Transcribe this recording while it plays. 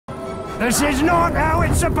This is not how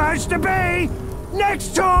it's supposed to be!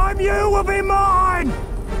 Next time you will be mine!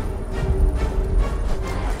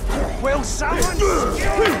 Will someone skew it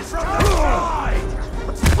from the side?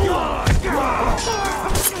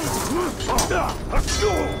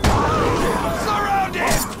 Surround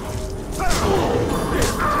him!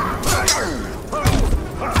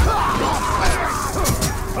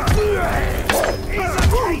 He's a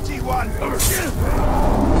weighty one! From the side!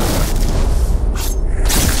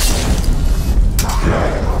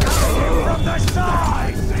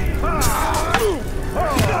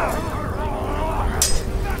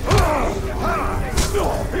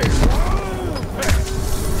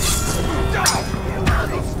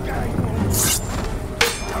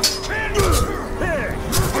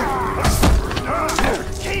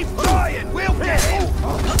 Keep trying, we'll get him!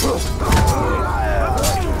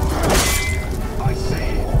 I see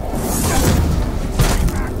him!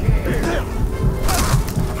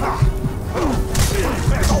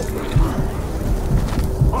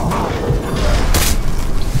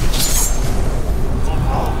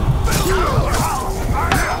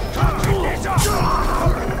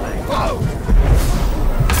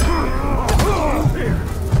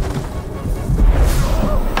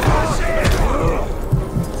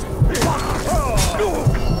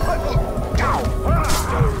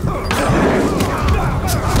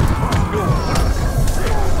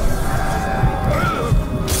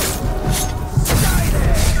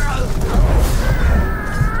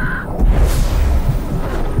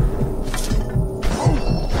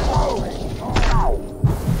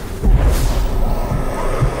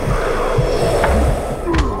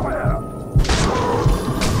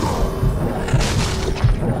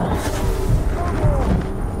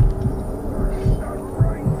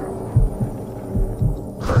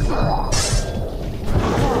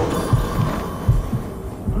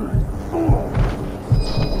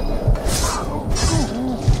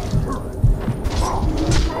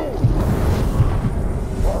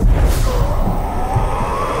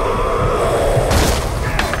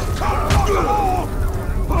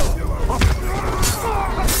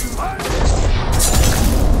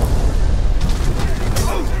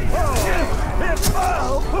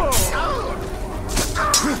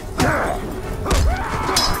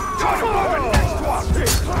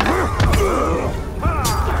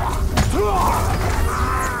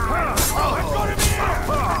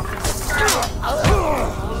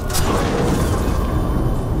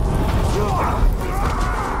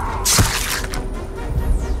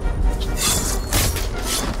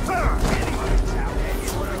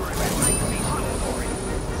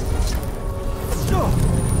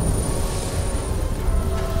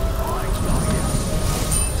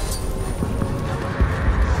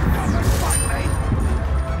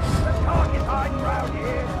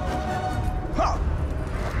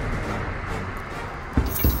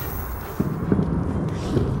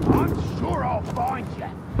 Back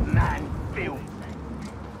here!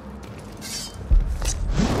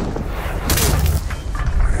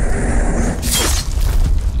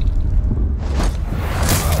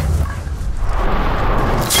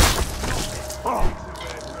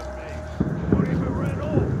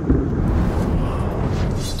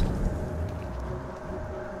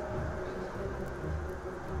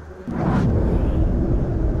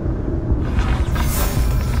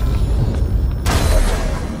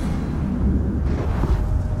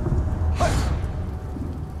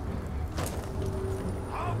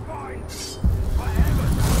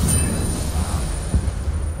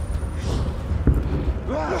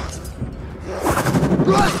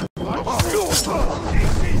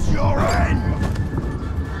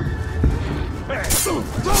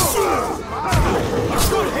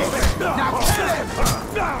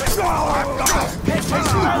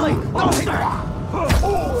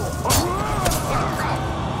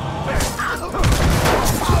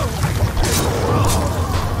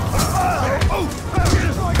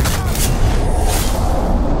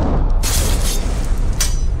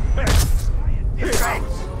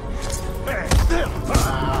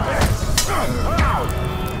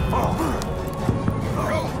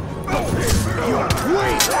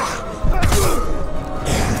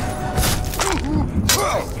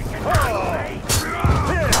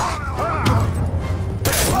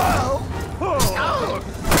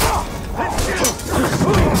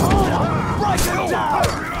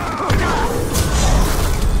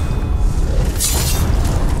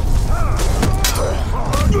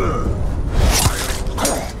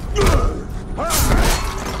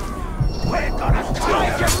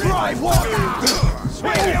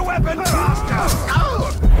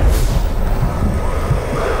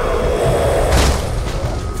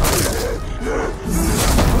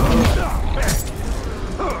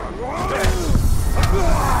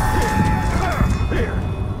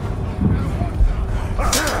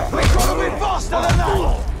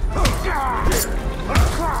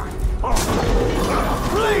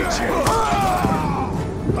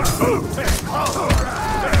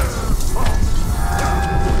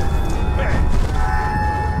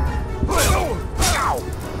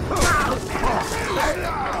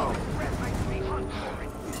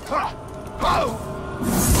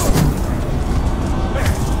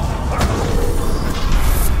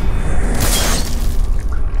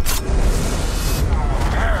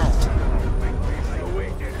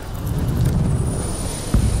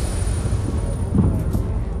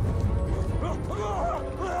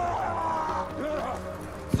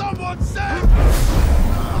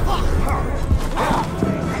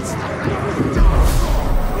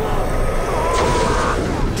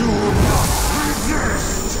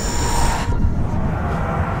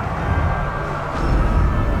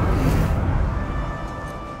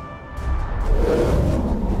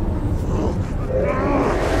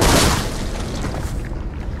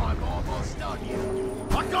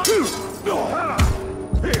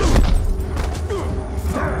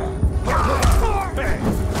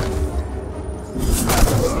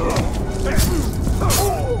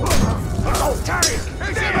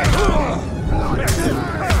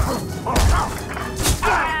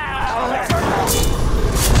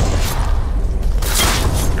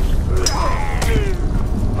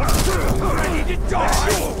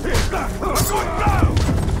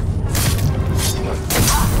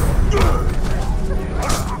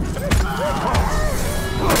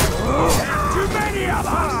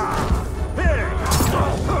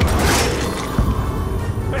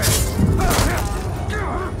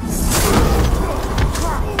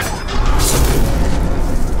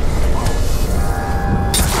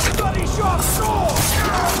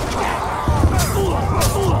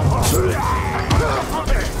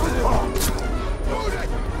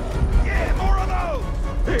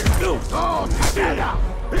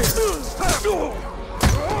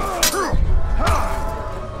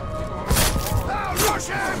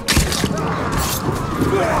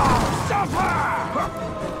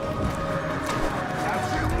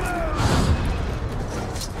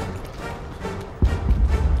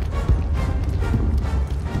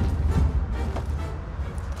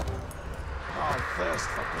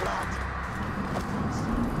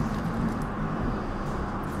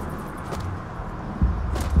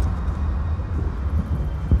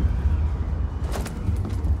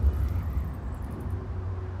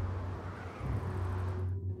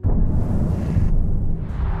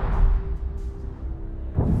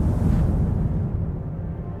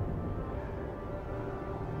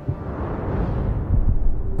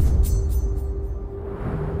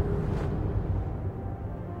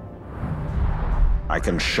 I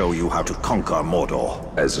can show you how to conquer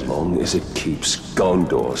Mordor. As long as it keeps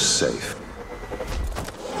Gondor safe.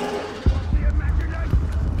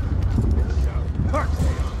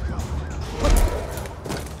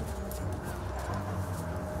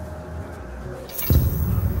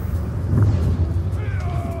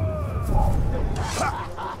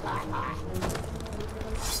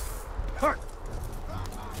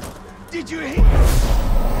 Did you hear?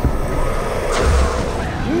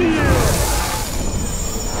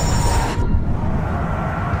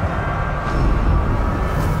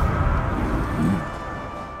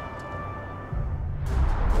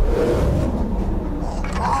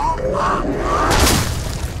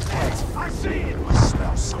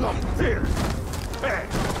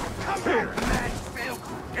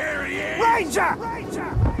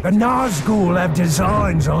 The Nazgul have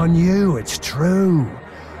designs on you, it's true.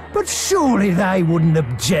 But surely they wouldn't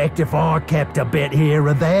object if I kept a bit here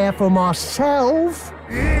or there for myself.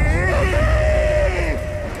 Crack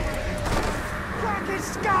his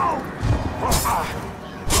skull!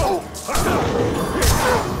 Don't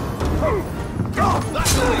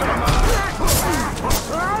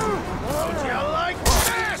you like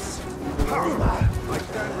this? I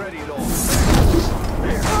stand ready, Lord.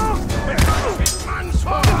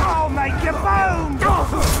 I'll make you bone!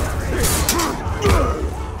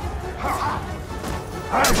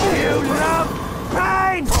 You love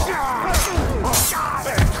pain!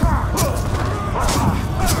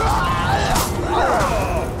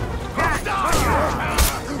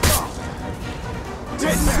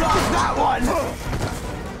 Didn't like that one!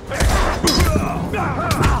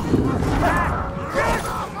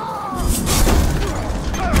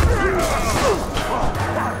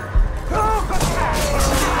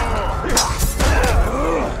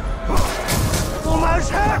 Almost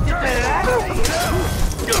hurt to do that!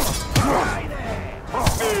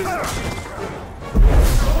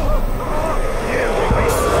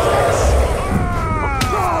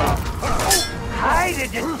 Hey,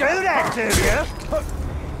 did you do that to you?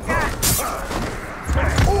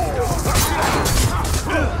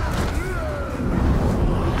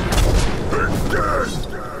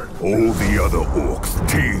 All the other orcs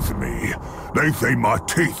tease me. They say my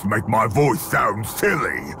teeth make my voice sound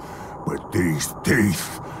silly. But these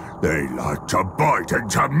teeth, they like to bite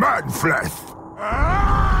into man flesh.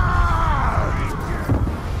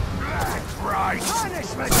 That's right.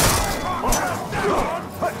 Punishment.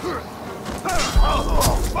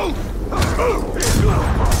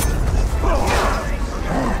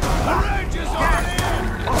 The Rangers are in.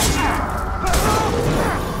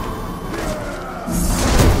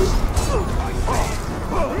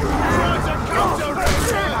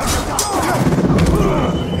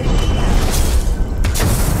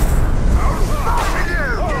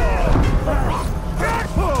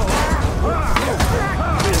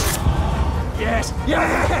 Yes!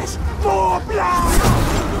 Yes! More blood!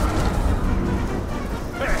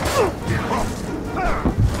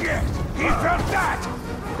 Yes, he felt that!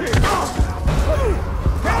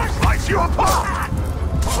 That slice you apart!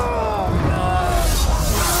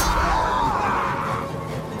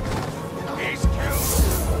 He's killed!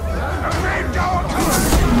 The main dog!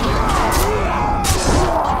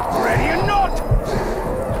 Ready or not!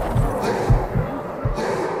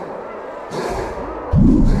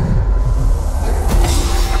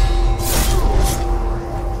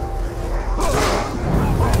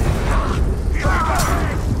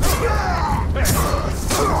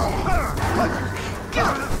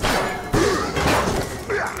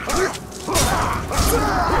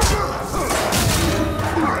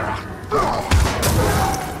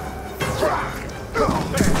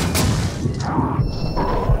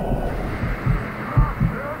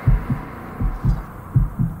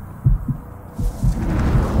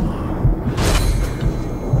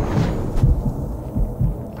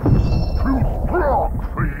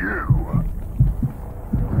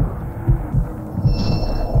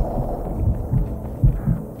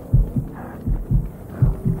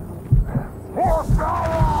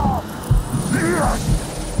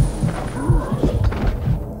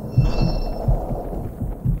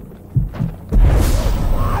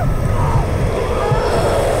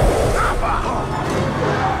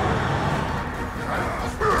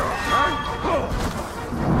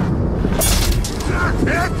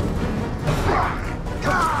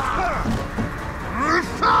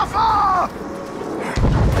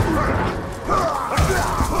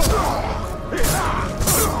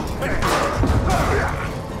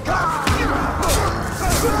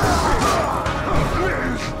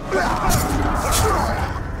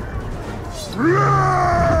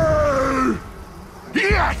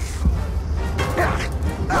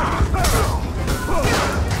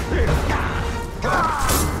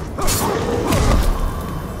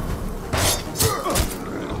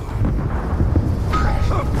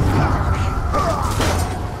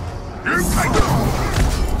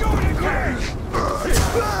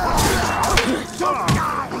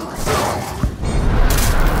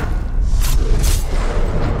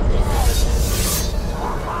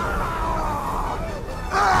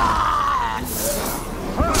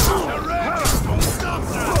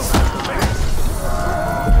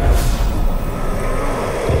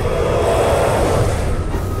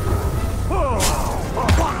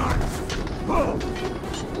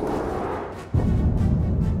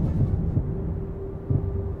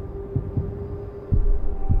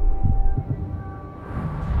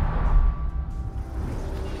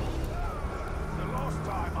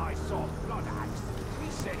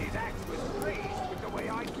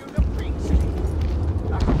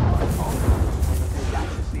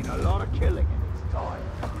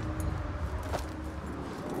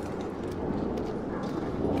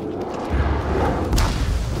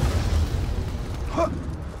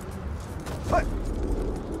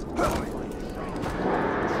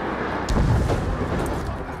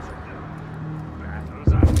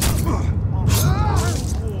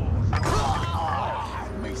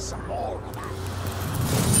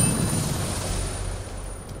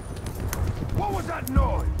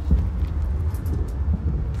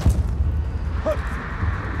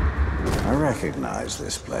 Recognize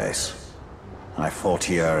this place. I fought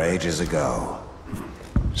here ages ago.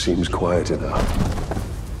 Seems quiet enough.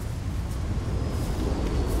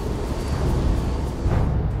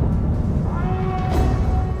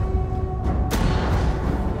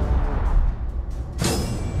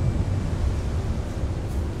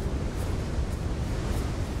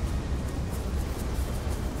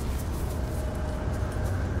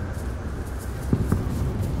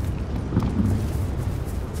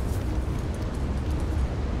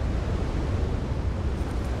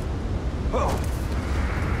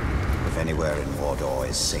 Anywhere in Mordor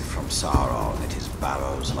is safe from Sauron, it is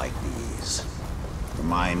barrows like these.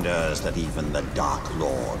 Reminders that even the Dark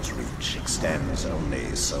Lord's reach extends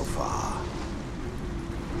only so far.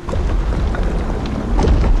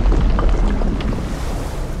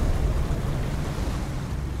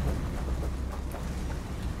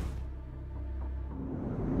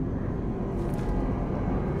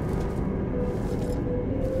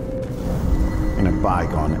 In a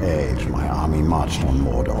bygone age, my army marched on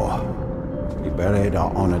Mordor. We buried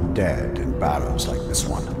our honored dead in barrows like this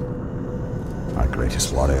one. Our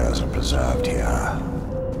greatest warriors are preserved here,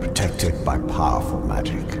 protected by powerful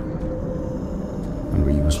magic. And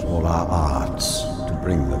we used all our arts to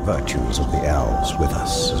bring the virtues of the elves with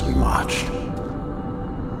us as we marched.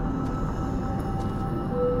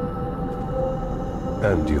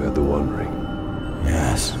 And you had the One Ring.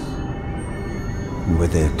 Yes. And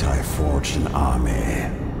with it I forged an army.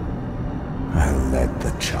 I led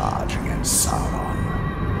the charge against Sauron.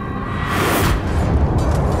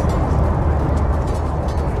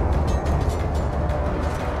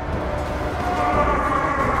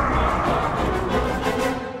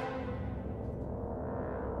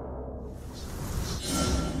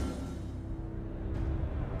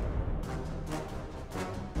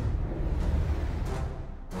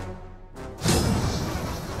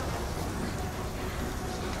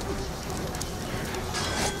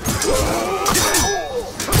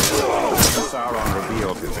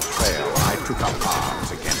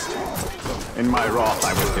 In my wrath,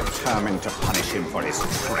 I was determined to punish him for his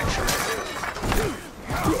treachery.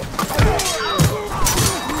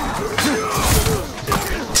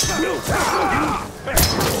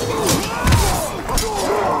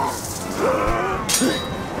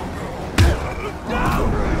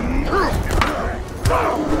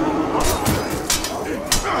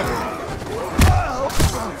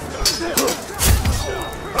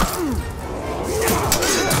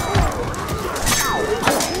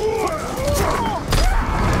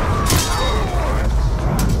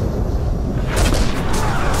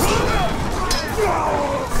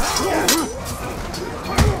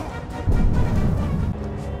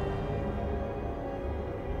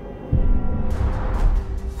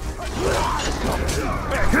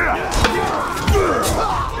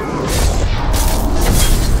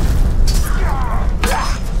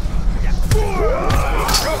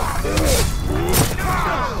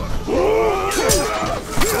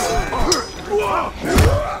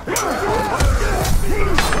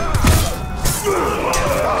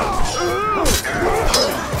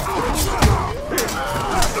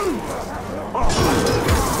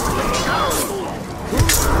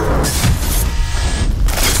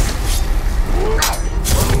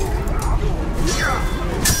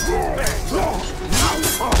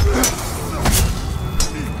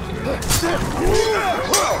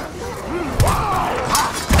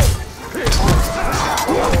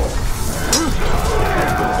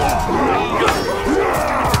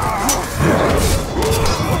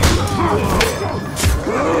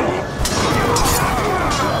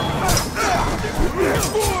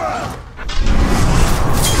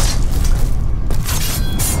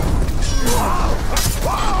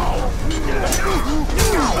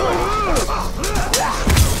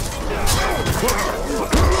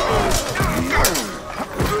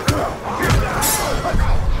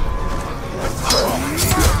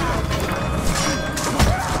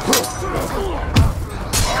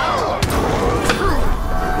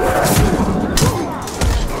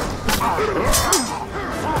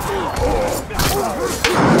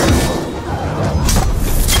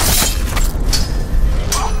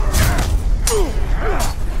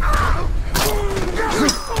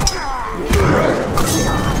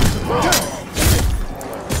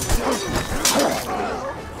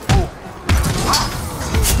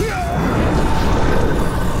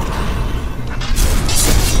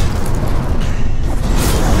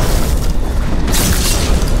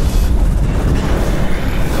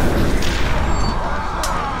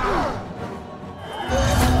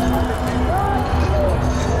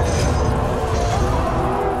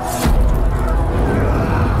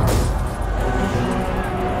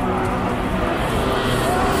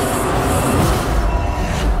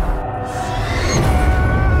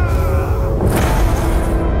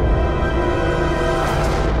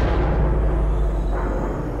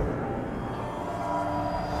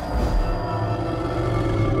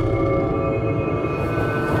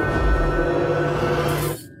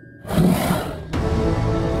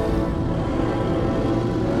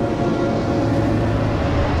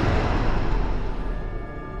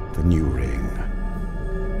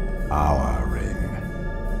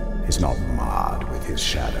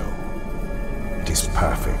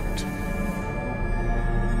 perfect.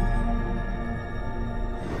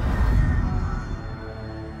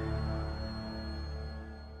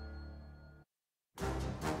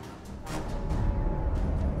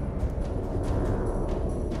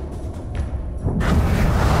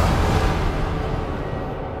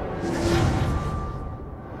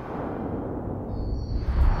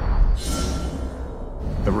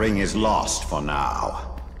 The ring is lost for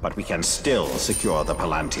now, but we can still secure the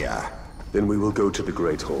Palantir. Then we will go to the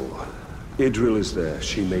Great Hall. Idril is there.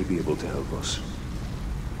 She may be able to help us.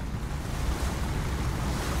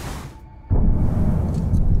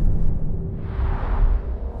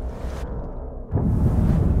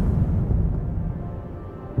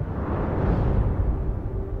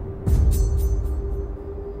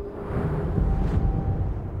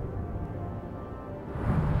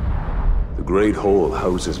 The Great Hall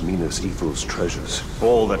houses Minas Ithil's treasures.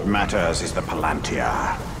 All that matters is the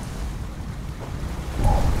Palantir.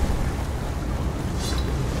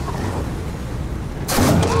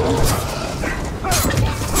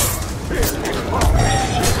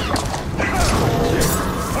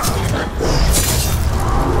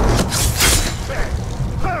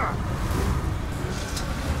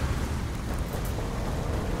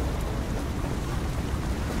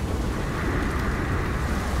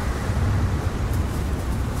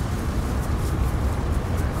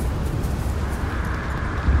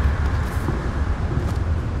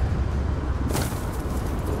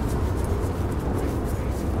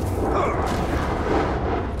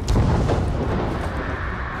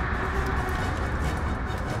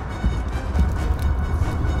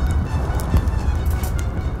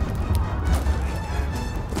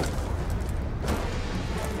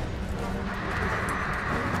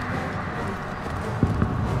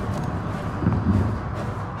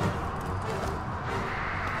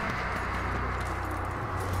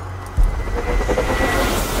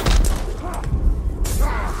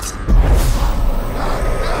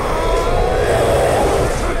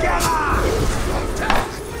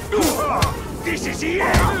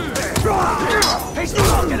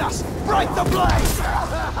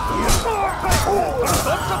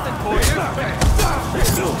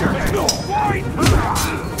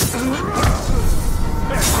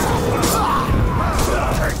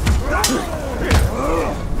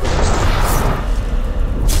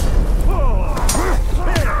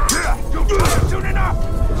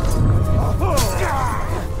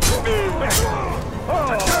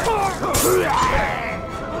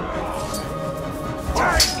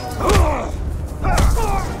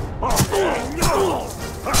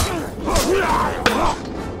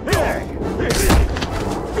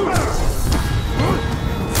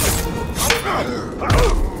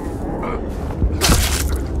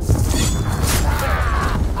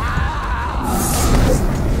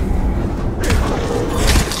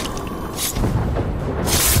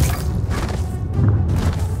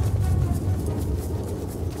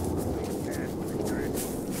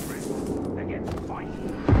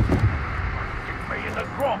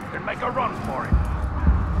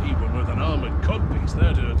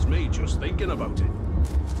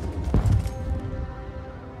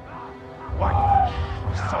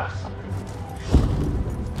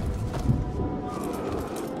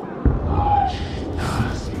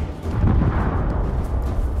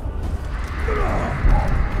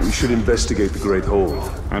 We should investigate the Great Hall.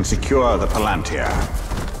 And secure the Palantir.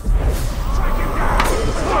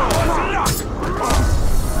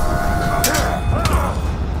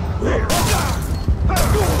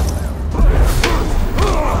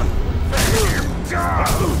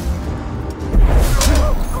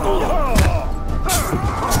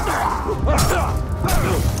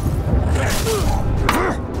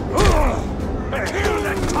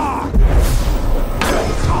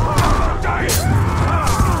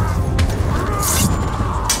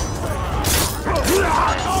 Ah!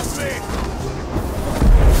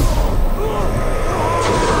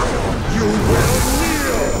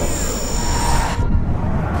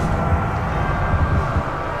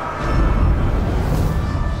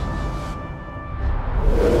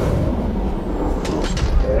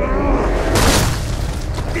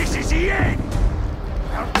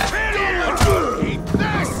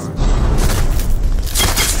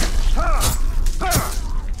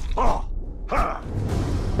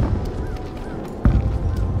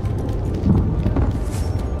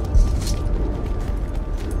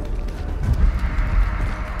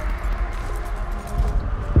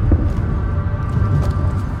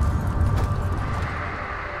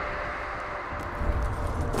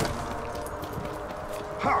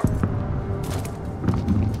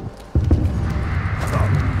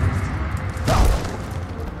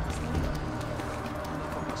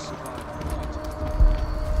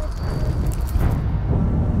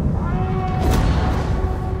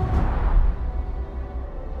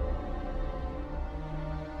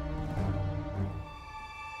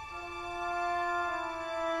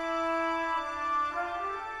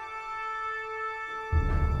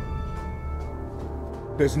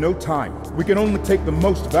 there's no time. We can only take the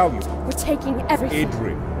most valuable. We're taking everything.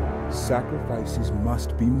 Idril, sacrifices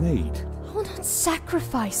must be made. I will not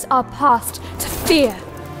sacrifice our past to fear.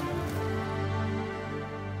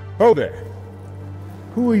 Oh there.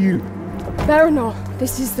 Who are you? Baranor,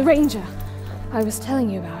 this is the Ranger I was telling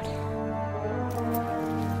you about.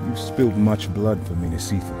 You've spilled much blood for me to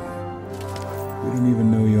see through. We don't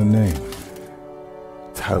even know your name.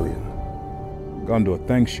 Talion. Gondor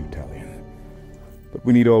thanks you, Talion. But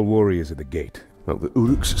we need all warriors at the gate. Well, the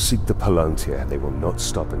Uruks seek the Palantir. They will not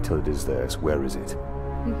stop until it is theirs. Where is it?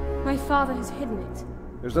 My father has hidden it.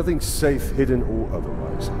 There's nothing safe, hidden or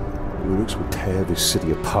otherwise. The Uruks would tear this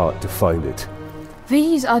city apart to find it.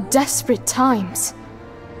 These are desperate times.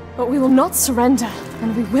 But we will not surrender,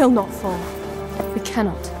 and we will not fall. We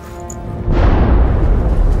cannot.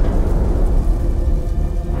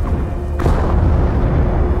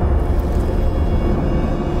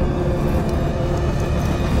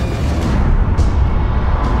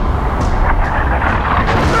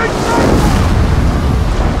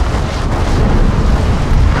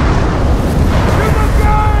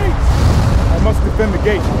 I must defend the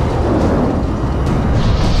gate.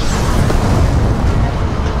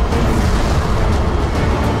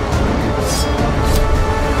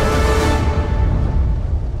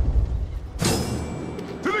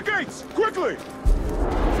 Quickly!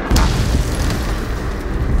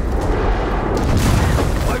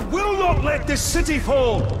 I will not let this city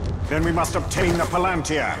fall! Then we must obtain the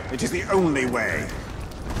Palantir. It is the only way.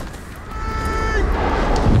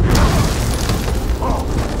 Form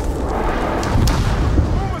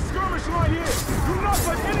a skirmish line here! Do not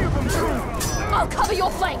let any of them through! I'll cover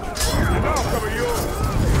your flank! And I'll cover yours!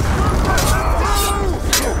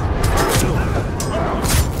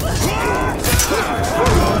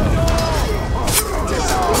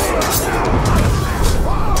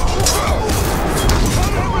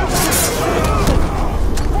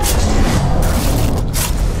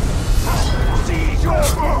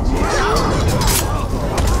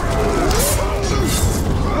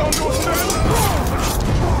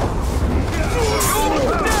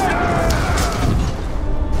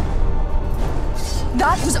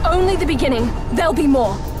 That was only the beginning. There'll be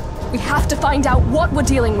more. We have to find out what we're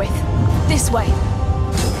dealing with. This way.